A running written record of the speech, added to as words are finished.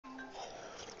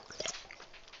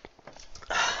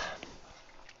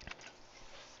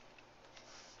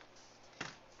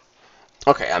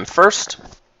Okay, I'm first.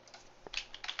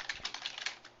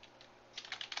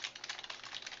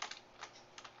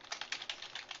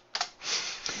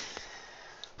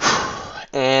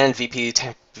 And VP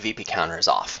counter is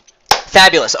off.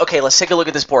 Fabulous. Okay, let's take a look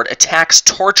at this board. Attacks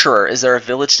Torturer. Is there a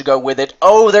village to go with it?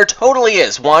 Oh, there totally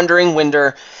is. Wandering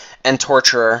Winder and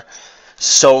Torturer.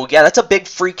 So, yeah, that's a big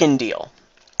freaking deal.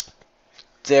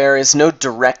 There is no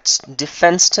direct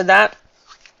defense to that.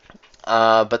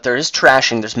 But there is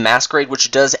trashing. There's Masquerade,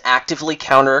 which does actively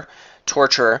counter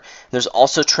Torturer. There's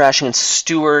also trashing in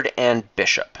Steward and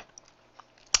Bishop.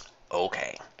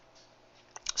 Okay.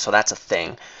 So that's a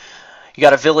thing. You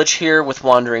got a village here with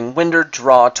Wandering Winder,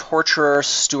 Draw, Torturer,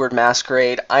 Steward,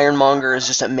 Masquerade. Ironmonger is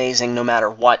just amazing no matter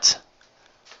what.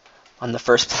 On the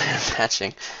first play of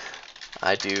matching,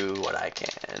 I do what I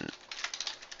can.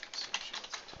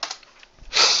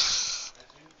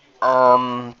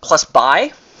 Plus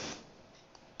buy?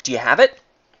 Do you have it?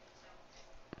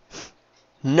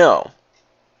 No.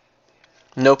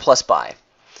 No plus buy.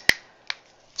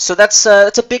 So that's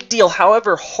a big deal.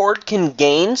 However, Horde can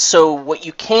gain, so what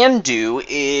you can do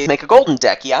is make a golden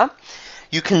deck, yeah?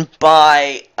 You can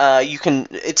buy,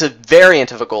 it's a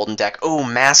variant of a golden deck. Oh,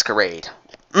 Masquerade.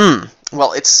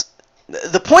 Well,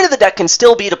 the point of the deck can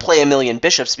still be to play a million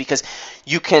bishops, because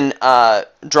you can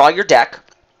draw your deck,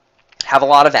 have a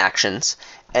lot of actions,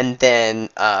 and then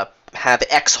have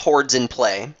X hordes in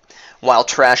play, while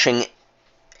trashing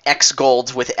X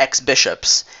golds with X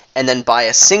bishops, and then buy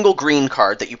a single green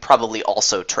card that you probably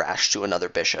also trash to another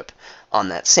bishop on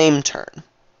that same turn.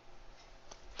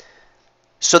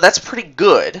 So that's pretty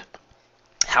good.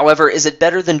 However, is it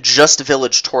better than just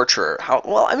Village Torturer?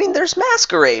 Well, I mean, there's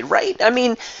Masquerade, right? I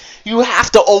mean, you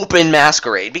have to open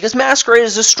Masquerade, because Masquerade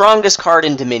is the strongest card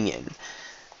in Dominion.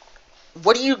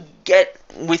 What do you get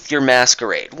with your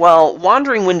Masquerade? Well,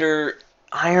 Wandering Winder,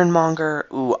 Ironmonger.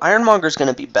 Ooh, Ironmonger's going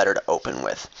to be better to open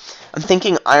with. I'm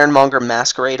thinking Ironmonger,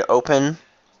 Masquerade, open.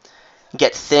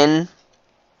 Get thin.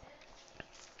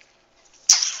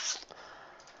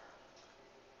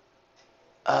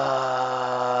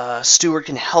 Steward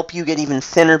can help you get even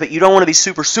thinner, but you don't want to be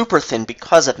super, super thin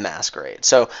because of Masquerade.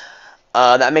 So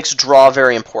that makes draw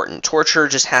very important. Torture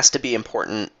just has to be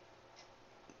important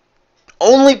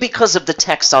only because of the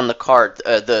text on the card,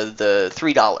 the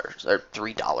 $3, or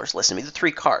 $3, listen to me, the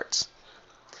 3 cards.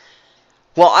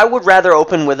 Well, I would rather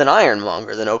open with an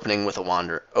Ironmonger than opening with a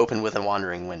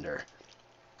Wandering Winder.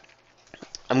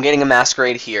 I'm getting a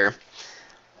Masquerade here.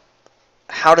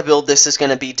 How to build this is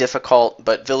going to be difficult,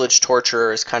 but Village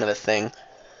Torturer is kind of a thing.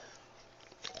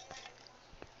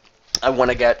 I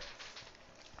want to get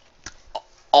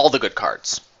all the good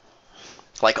cards.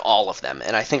 Like all of them.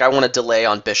 And I think I want to delay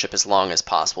on Bishop as long as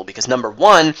possible, because number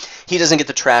one, he doesn't get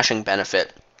the trashing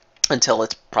benefit until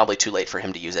it's probably too late for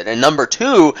him to use it. And number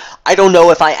two, I don't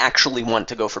know if I actually want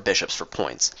to go for bishops for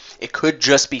points. It could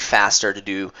just be faster to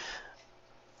do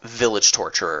Village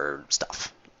Torturer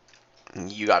stuff.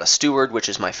 You got a Steward, which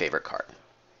is my favorite card.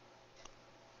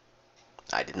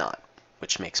 I did not,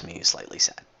 which makes me slightly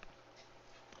sad.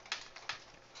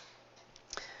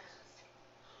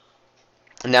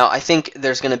 Now, I think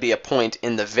there's going to be a point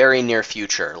in the very near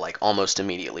future, like almost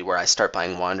immediately, where I start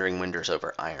buying Wandering Winders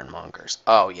over Ironmongers.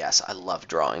 Oh, yes, I love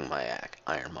drawing my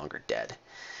Ironmonger dead.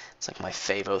 It's like my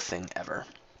favo thing ever.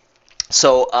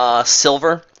 So,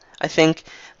 Silver, I think,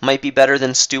 might be better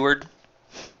than Steward.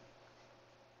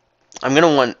 I'm going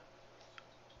to want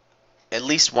at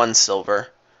least 1 silver,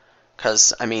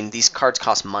 because, I mean, these cards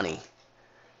cost money,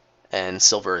 and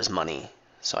silver is money,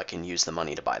 so I can use the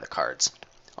money to buy the cards.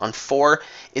 On 4,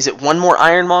 is it 1 more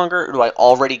Ironmonger, or do I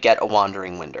already get a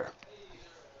Wandering Winder?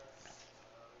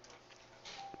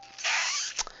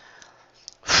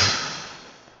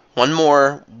 One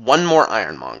more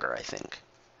Ironmonger, I think.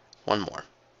 1 more.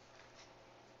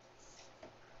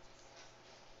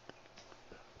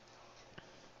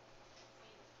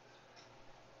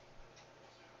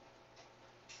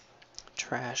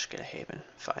 Trash, get a Haven,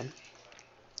 fine.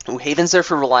 Ooh, Haven's there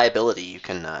for reliability. You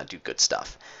can do good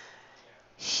stuff.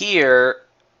 Here,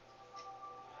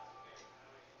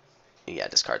 yeah,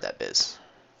 discard that biz.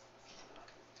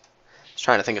 I was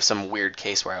trying to think of some weird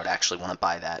case where I would actually want to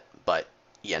buy that, but,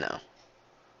 you know.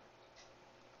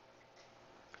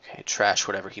 Okay, trash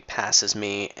whatever he passes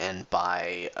me and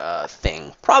buy a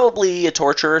thing. Probably a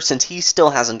Torturer, since he still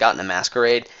hasn't gotten a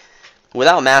Masquerade.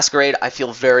 Without Masquerade, I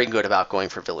feel very good about going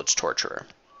for Village Torturer.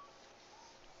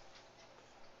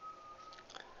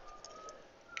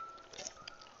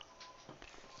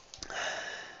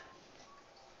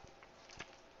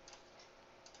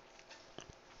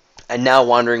 And now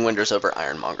Wandering Winders over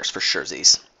Ironmongers for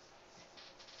surezies.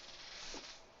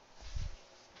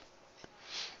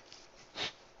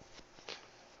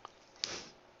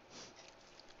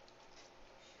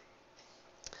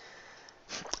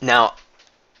 Now,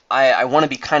 I want to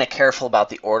be kind of careful about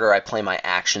the order I play my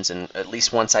actions, and at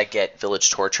least once I get Village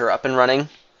Torture up and running.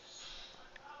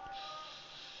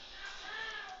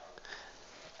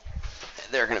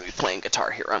 They're going to be playing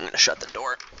Guitar Hero. I'm going to shut the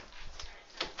door.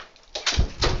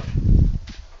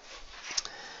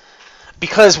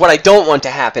 Because what I don't want to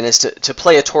happen is to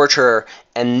play a Torturer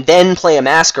and then play a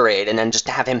Masquerade and then just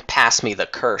have him pass me the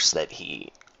curse that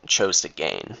he chose to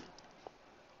gain.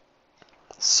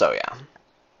 So, yeah.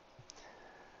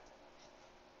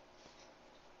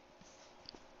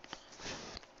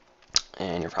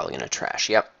 And you're probably going to trash.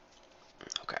 Yep.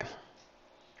 Okay.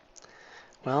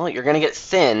 Well, you're going to get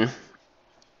thin.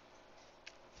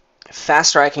 The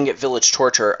faster I can get Village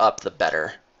Torturer up, the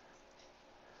better.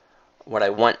 What I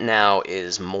want now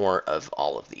is more of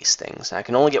all of these things. I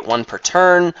can only get one per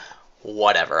turn.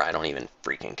 Whatever, I don't even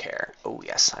freaking care. Oh,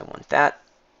 yes, I want that.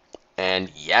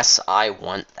 And yes, I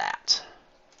want that.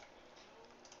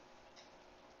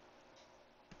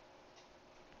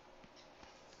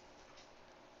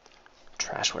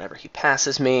 Trash whatever he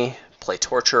passes me. Play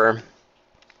Torturer.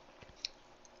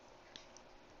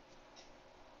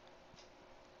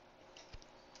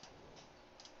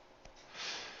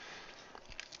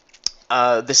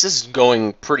 This is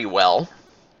going pretty well.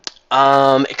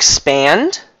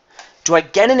 Expand. Do I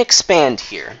get an expand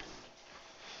here?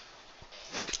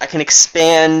 I can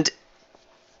expand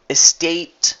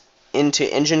estate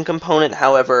into engine component.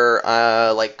 However,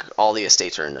 like all the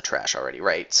estates are in the trash already,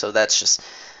 right? So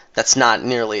that's not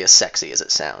nearly as sexy as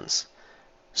it sounds.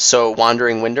 So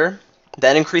Wandering Winder.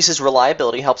 That increases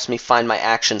reliability, helps me find my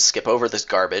actions, skip over this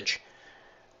garbage.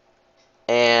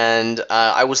 And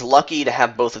I was lucky to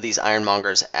have both of these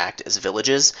Ironmongers act as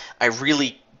villages. I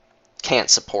really can't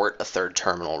support a third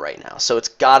terminal right now, so it's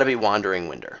got to be Wandering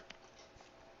Winder.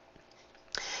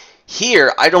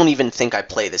 Here, I don't even think I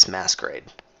play this Masquerade.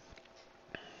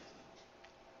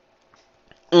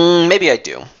 Maybe I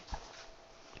do.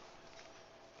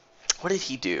 What did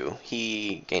he do?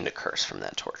 He gained a curse from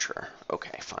that Torturer.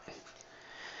 Okay, fine.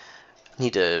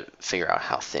 Need to figure out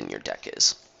how thin your deck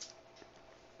is.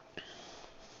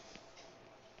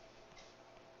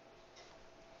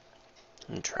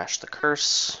 And trash the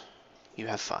curse. You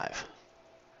have 5.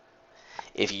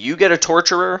 If you get a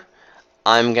Torturer,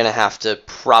 I'm going to have to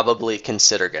probably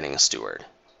consider getting a Steward.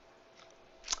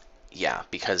 Yeah,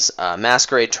 because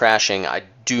Masquerade trashing, I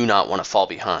do not want to fall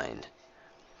behind.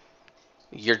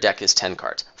 Your deck is 10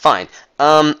 cards. Fine.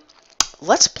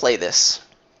 Let's play this.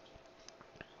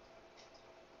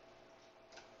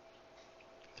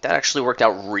 That actually worked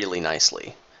out really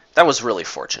nicely. That was really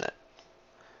fortunate.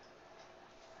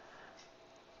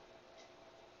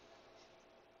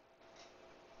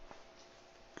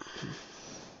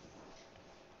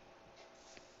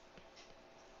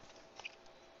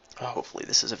 Hopefully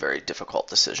this is a very difficult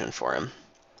decision for him.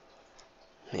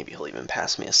 Maybe he'll even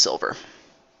pass me a silver.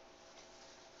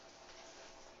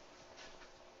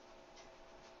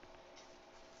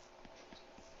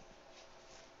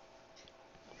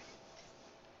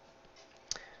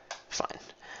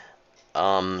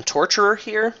 Fine. Torturer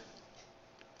here?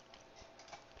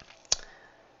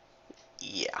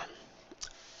 Yeah.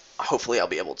 Hopefully I'll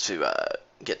be able to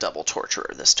get double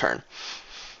Torturer this turn.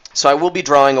 So I will be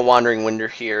drawing a Wandering Winder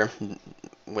here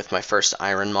with my first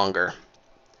Ironmonger.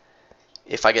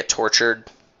 If I get tortured,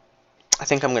 I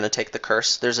think I'm going to take the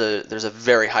curse. There's a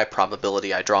very high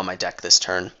probability I draw my deck this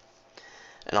turn,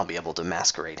 and I'll be able to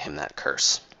Masquerade him that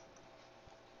curse.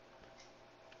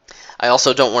 I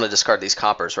also don't want to discard these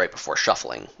coppers right before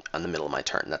shuffling in the middle of my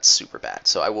turn. That's super bad.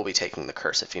 So I will be taking the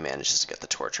curse if he manages to get the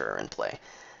Torturer in play.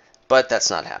 But that's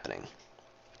not happening.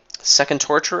 Second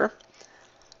Torturer.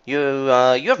 You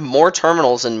have more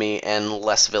terminals than me and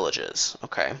less villages.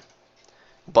 Okay.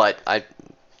 But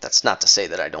that's not to say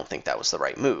that I don't think that was the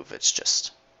right move. It's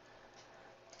just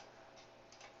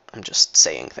I'm just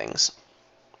saying things.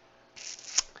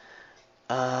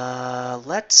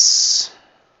 Let's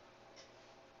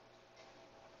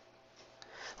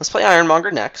play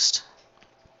Ironmonger next.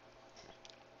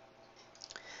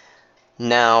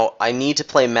 Now, I need to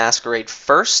play Masquerade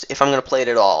first if I'm going to play it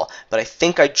at all, but I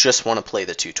think I just want to play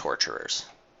the 2 Torturers.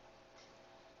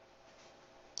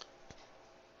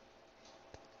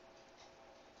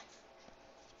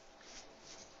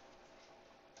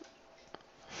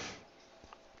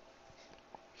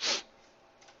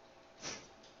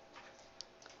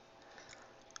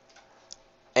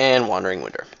 And Wandering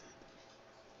Winder.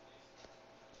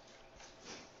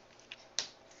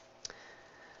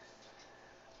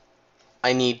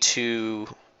 I need to...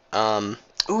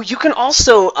 Ooh, you can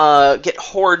also get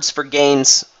hordes for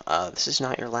gains. This is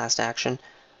not your last action.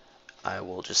 I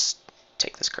will just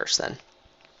take this curse then.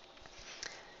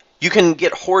 You can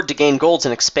get Horde to gain golds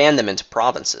and expand them into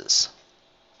provinces.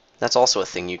 That's also a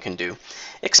thing you can do.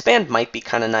 Expand might be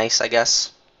kind of nice, I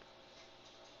guess.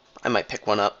 I might pick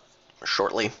one up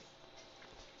shortly.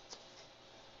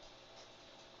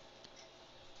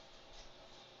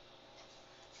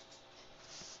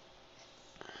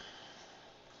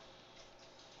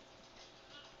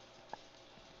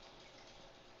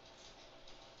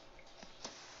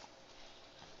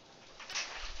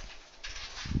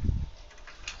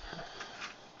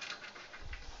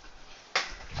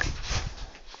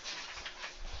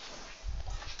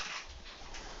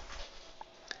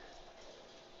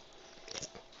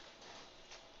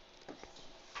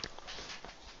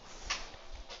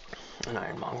 An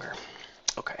Ironmonger.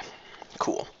 Okay,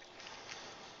 cool.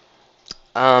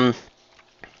 I'd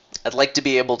like to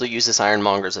be able to use this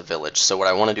Ironmonger as a village, so what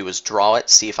I want to do is draw it,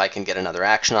 see if I can get another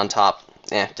action on top.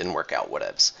 Didn't work out,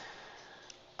 whatevs.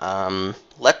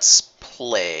 Let's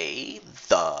play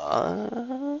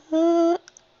the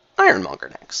Ironmonger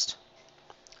next.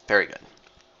 Very good.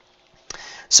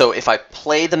 So if I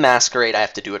play the Masquerade, I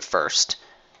have to do it first.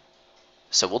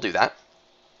 So we'll do that.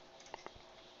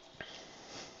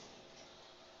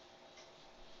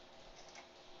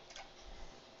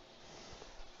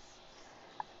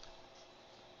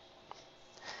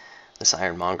 This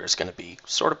Ironmonger is going to be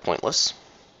sort of pointless.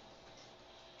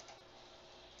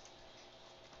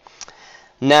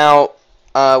 Now,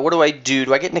 what do I do?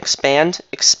 Do I get an Expand?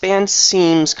 Expand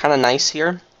seems kind of nice here.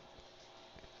 And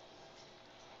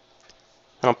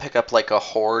I'll pick up like a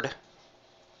Horde.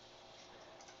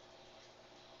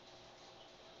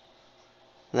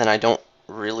 And then I don't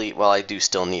really... Well, I do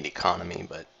still need economy,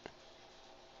 but...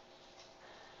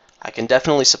 I can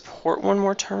definitely support one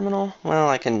more terminal. Well,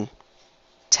 I can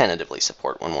tentatively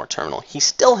support one more terminal. He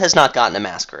still has not gotten a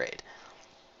Masquerade.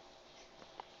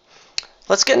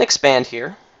 Let's get an Expand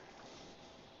here.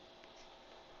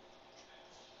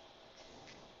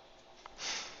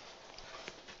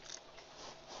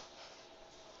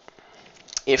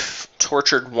 If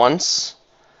tortured once,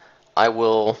 I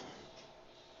will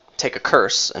take a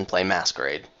Curse and play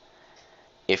Masquerade.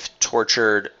 If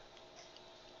tortured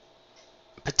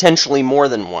potentially more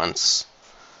than once,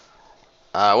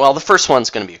 well, the first one's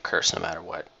going to be a Curse no matter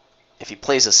what. If he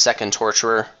plays a second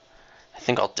Torturer, I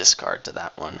think I'll discard to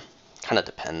that one. Kind of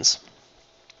depends.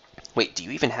 Wait, do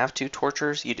you even have 2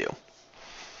 Torturers? You do.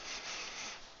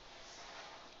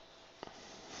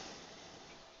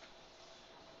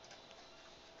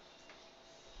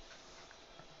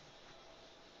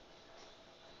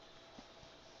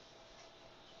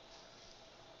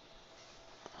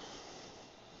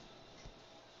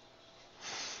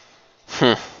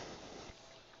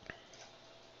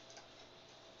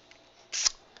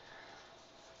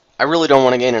 I really don't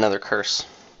want to gain another Curse.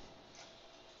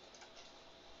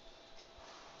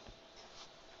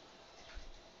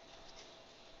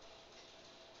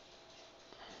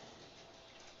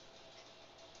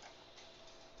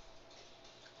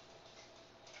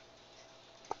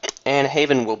 And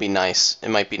Haven will be nice. It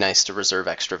might be nice to reserve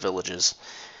extra villages,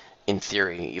 in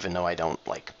theory, even though I don't,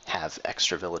 like, have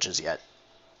extra villages yet.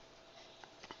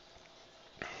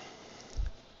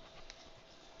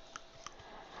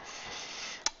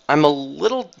 I'm a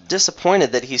little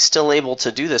disappointed that he's still able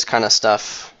to do this kind of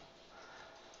stuff.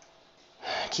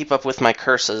 Keep up with my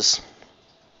curses.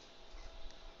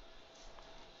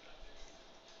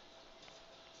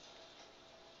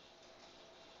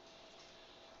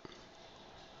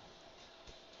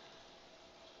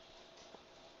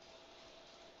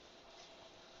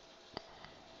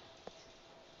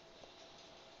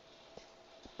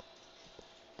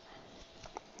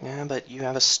 Yeah, but you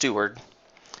have a steward.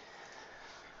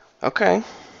 Okay.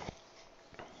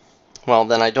 Well,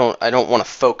 then I don't want to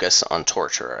focus on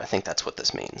Torturer. I think that's what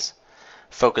this means.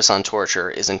 Focus on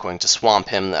Torturer isn't going to swamp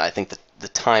him. I think that the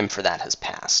time for that has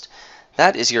passed.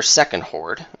 That is your second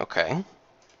Horde. Okay.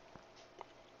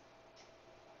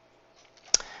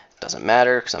 Doesn't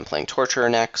matter, because I'm playing Torturer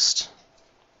next.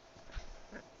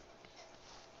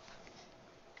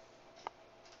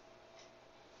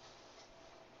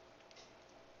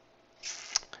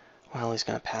 Well, he's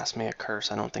going to pass me a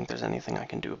curse. I don't think there's anything I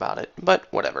can do about it. But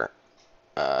whatever.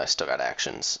 I still got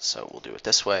actions, so we'll do it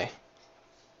this way.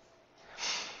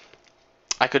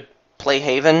 I could play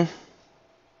Haven.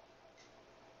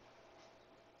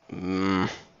 No.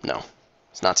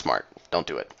 It's not smart. Don't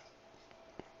do it.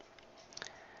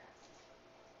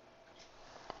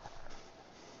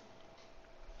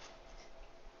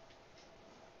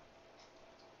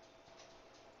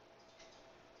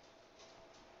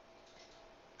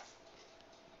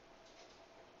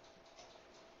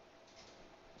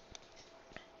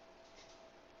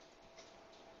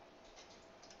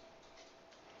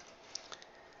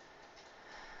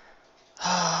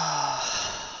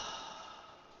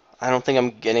 don't think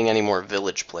I'm getting any more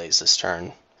village plays this turn.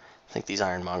 I think these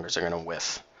Ironmongers are going to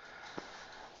whiff.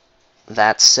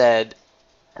 That said,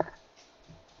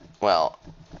 well,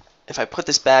 if I put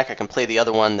this back, I can play the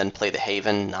other one, then play the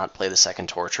Haven, not play the second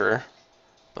Torturer,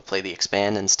 but play the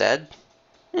Expand instead.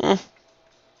 That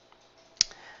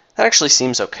actually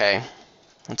seems okay.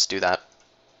 Let's do that.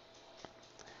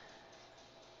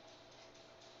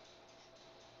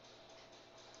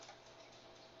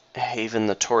 Haven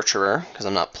the Torturer, because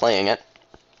I'm not playing it.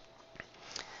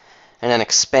 And then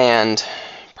Expand,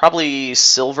 probably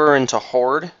Silver into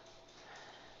Horde,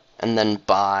 and then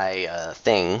buy a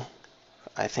thing.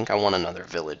 I think I want another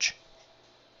village.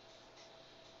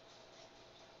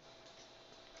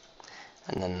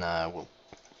 And then I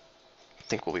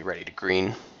think we'll be ready to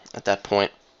green at that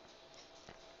point.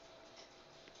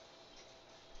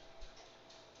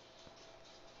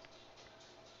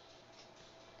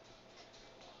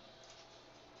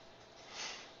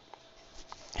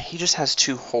 He just has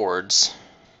 2 hordes.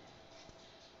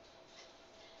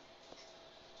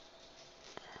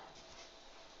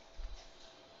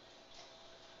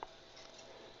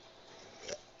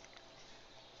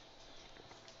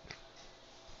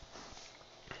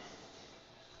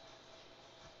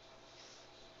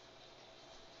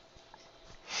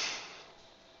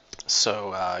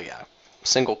 So, yeah,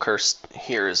 single curse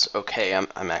here is okay.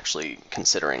 I'm actually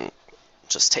considering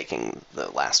just taking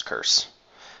the last curse.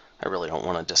 I really don't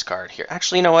want to discard here.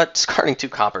 Actually, you know what? Discarding 2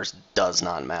 coppers does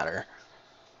not matter.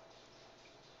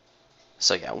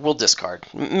 So yeah, we'll discard.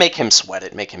 Make him sweat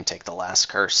it. Make him take the last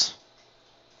curse.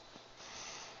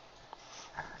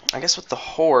 I guess with the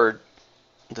Horde,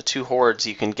 the 2 hordes,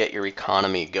 you can get your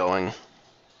economy going.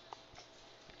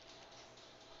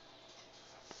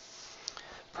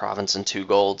 Province and 2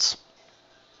 golds.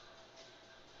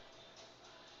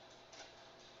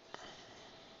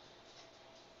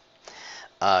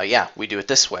 Yeah, we do it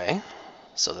this way,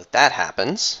 so that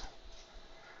happens.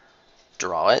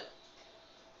 Draw it.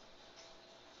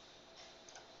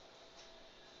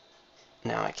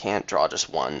 Now I can't draw just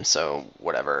one, so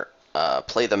whatever.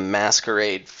 Play the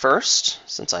Masquerade first,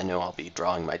 since I know I'll be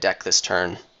drawing my deck this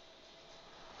turn.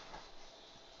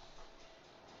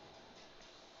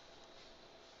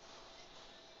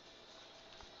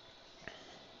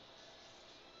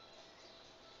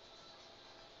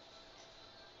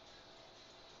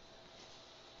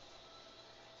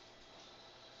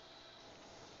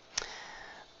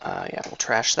 Yeah, we'll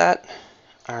trash that.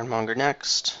 Ironmonger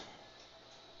next.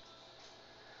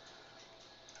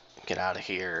 Get out of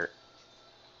here.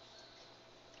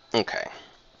 Okay.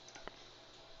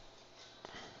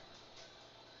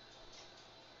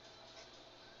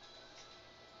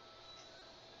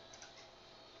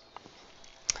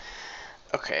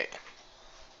 Okay.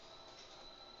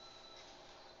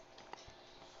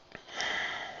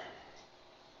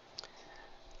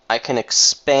 I can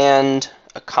expand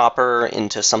a copper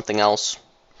into something else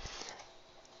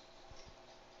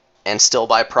and still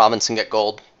buy province and get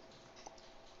gold.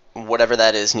 Whatever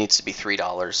that is needs to be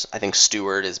 $3. I think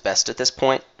Steward is best at this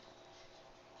point.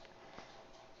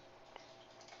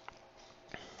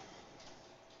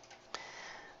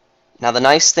 Now the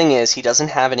nice thing is he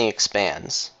doesn't have any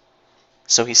expands,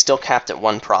 so he's still capped at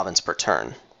 1 province per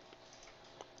turn.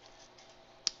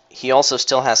 He also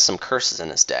still has some curses in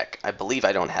his deck. I believe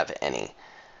I don't have any.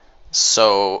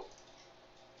 So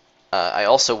I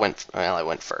also went, well, I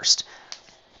went first.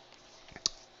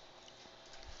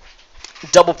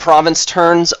 Double province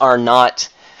turns are not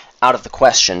out of the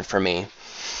question for me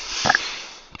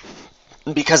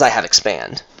because I have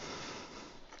expand.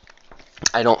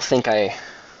 I don't think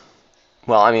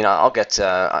well, I mean, I'll get,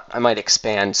 I might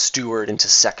expand Steward into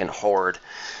second horde,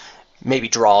 maybe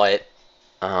draw it,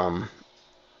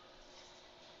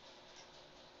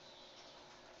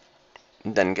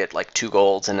 then get like 2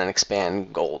 golds and then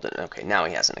expand gold. Okay, now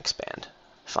he has an expand.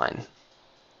 Fine.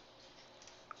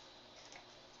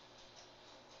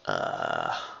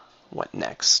 What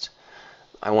next?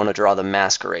 I want to draw the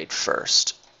Masquerade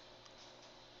first.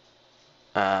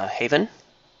 Haven?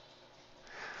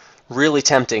 Really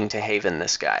tempting to Haven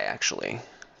this guy, actually.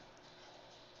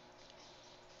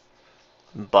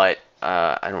 But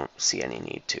I don't see any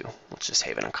need to. Let's just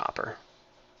Haven a copper.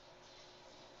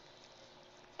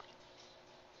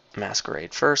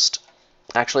 Masquerade first.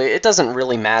 Actually, it doesn't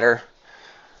really matter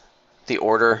the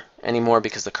order anymore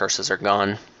because the curses are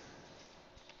gone.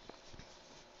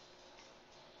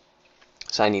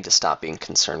 So I need to stop being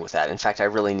concerned with that. In fact, I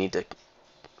really need to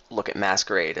look at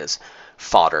Masquerade as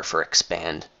fodder for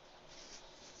expand.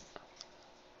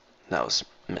 That was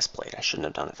misplayed. I shouldn't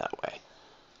have done it that way.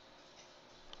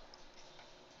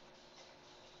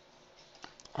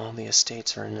 All the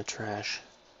estates are in the trash.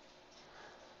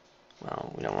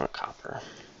 Well, we don't want copper.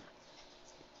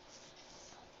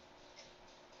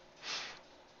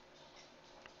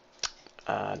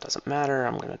 Doesn't matter.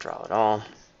 I'm going to draw it all.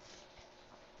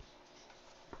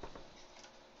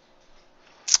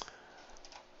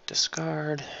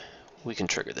 Discard. We can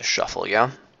trigger the shuffle,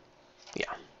 yeah?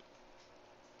 Yeah.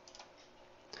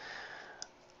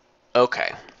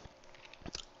 Okay.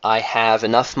 I have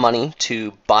enough money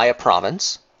to buy a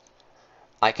province.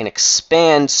 I can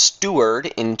expand Steward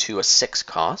into a 6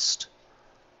 cost.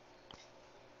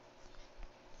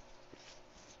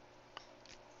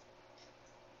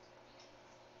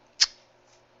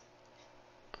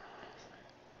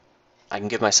 I can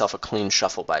give myself a clean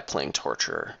shuffle by playing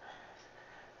Torturer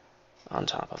on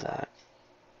top of that.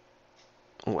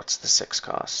 What's the 6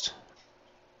 cost?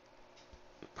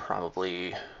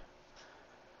 Probably...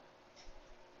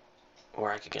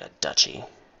 Or I could get a Duchy.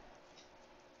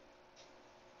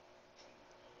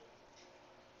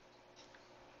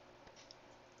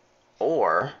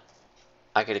 Or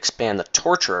I could expand the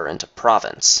Torturer into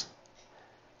Province.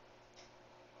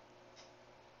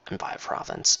 And buy a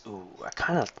province. Ooh, I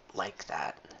kind of like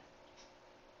that.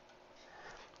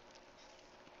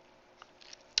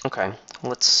 Okay,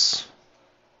 let's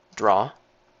draw.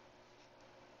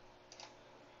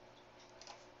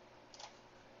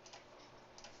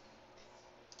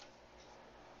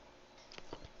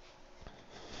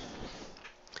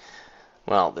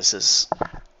 Well, this is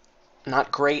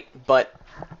not great, but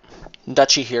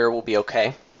Duchy here will be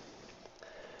okay.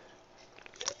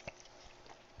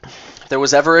 If there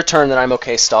was ever a turn that I'm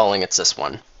okay stalling, it's this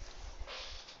one.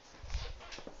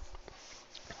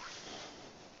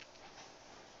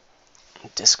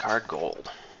 Discard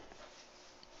gold.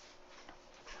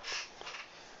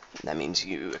 That means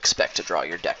you expect to draw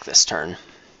your deck this turn.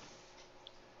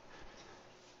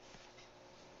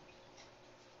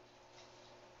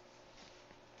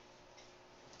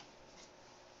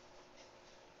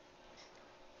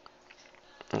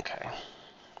 Okay.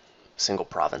 Single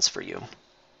province for you.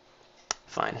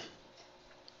 Fine.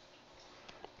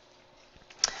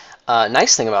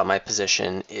 Nice thing about my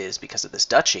position is because of this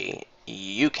duchy,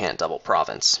 you can't double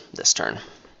province this turn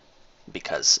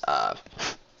because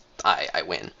I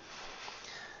win.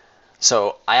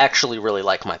 So I actually really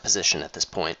like my position at this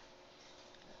point.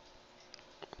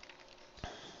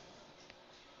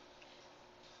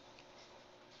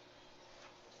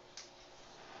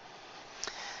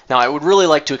 Now I would really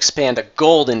like to expand a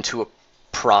gold into a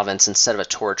province instead of a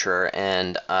torturer,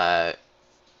 and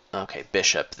okay,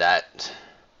 bishop,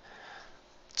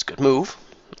 it's a good move.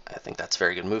 I think that's a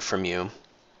very good move from you.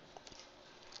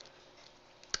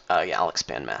 Yeah, I'll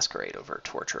expand Masquerade over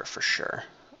Torturer for sure.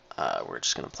 We're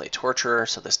just going to play Torturer,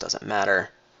 so this doesn't matter.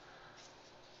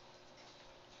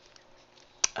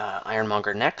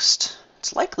 Ironmonger next.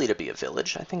 It's likely to be a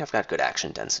village. I think I've got good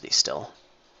action density still.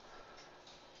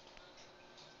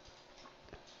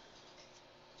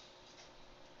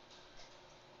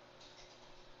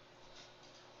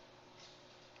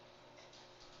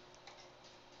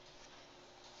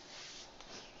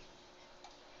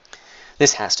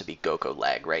 This has to be Goko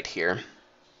lag right here.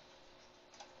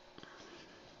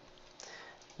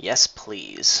 Yes,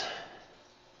 please.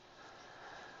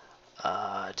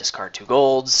 Discard 2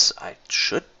 golds. I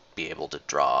should be able to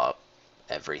draw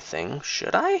everything.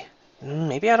 Should I?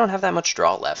 Maybe I don't have that much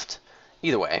draw left.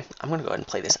 Either way, I'm going to go ahead and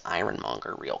play this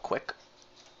Ironmonger real quick.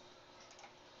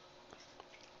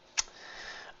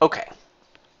 Okay.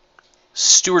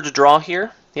 Steward to draw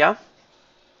here, yeah?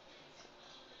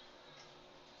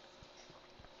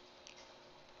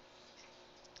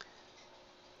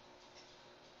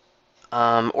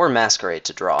 Or Masquerade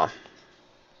to draw.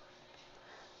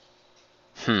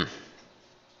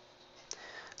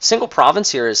 Single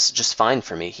province here is just fine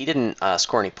for me. He didn't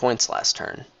score any points last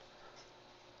turn.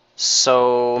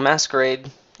 So,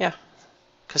 Masquerade, yeah.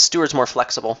 Because Steward's more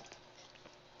flexible.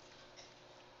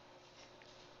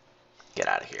 Get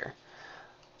out of here.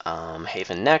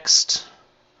 Haven next.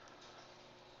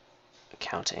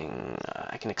 Counting,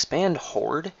 I can expand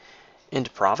Horde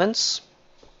into province.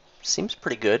 Seems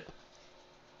pretty good.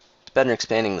 It's better than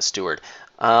expanding the Steward.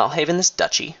 I'll Haven this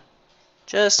duchy,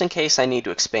 just in case I need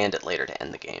to expand it later to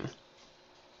end the game.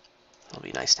 It'll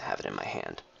be nice to have it in my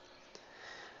hand.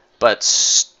 But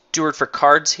Steward for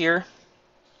cards here.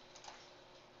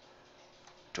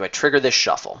 Do I trigger this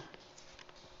shuffle?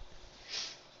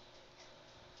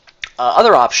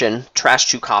 Other option, trash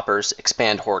 2 coppers,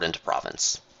 expand Horde into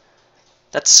province.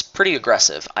 That's pretty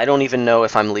aggressive. I don't even know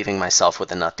if I'm leaving myself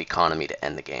with enough economy to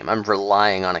end the game. I'm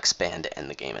relying on expand to end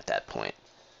the game at that point.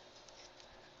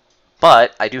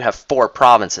 But I do have 4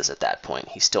 provinces at that point.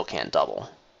 He still can't double.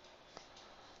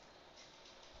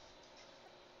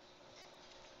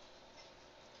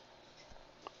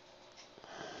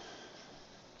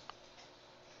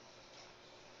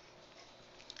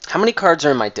 How many cards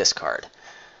are in my discard?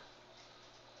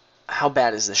 How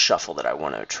bad is the shuffle that I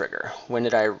want to trigger? When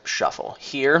did I shuffle?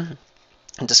 Here,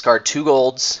 discard 2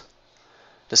 golds,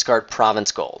 discard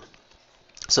province gold.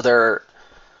 So there are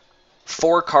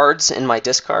 4 cards in my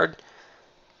discard.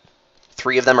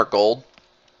 3 of them are gold.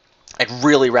 I'd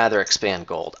really rather expand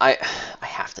gold. I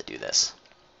have to do this.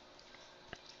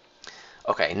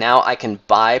 Okay, now I can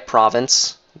buy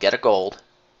province, get a gold.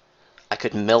 I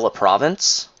could mill a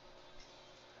province.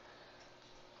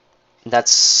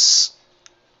 That's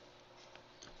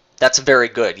very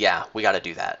good. Yeah, we got to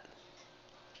do that.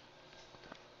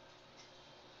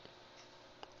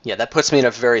 Yeah, that puts me in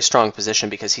a very strong position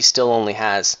because he still only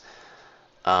has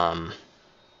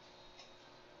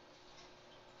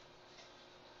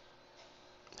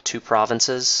 2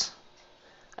 provinces,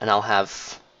 and I'll have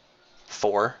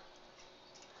 4.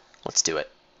 Let's do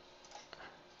it.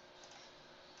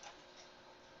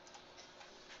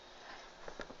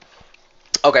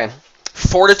 Okay,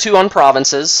 4-2 on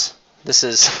provinces. This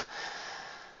is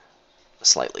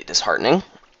slightly disheartening.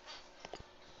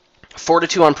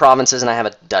 4-2 on provinces, and I have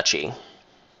a duchy.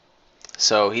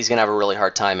 So he's going to have a really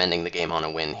hard time ending the game on a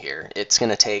win here. It's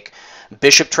going to take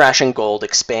bishop trashing gold,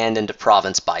 expand into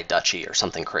province by duchy, or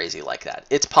something crazy like that.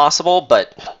 It's possible,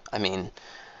 but, I mean,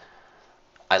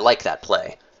 I like that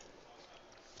play.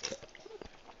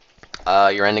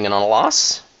 You're ending it on a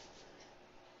loss?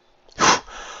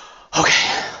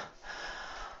 Okay.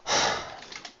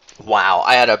 Wow,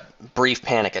 I had a brief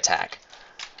panic attack.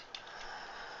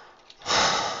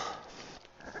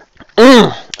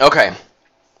 Okay.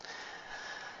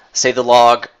 Save the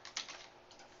log.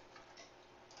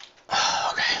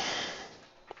 Okay.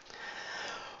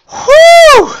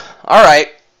 Whoo! All right.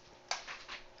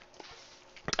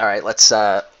 All right, let's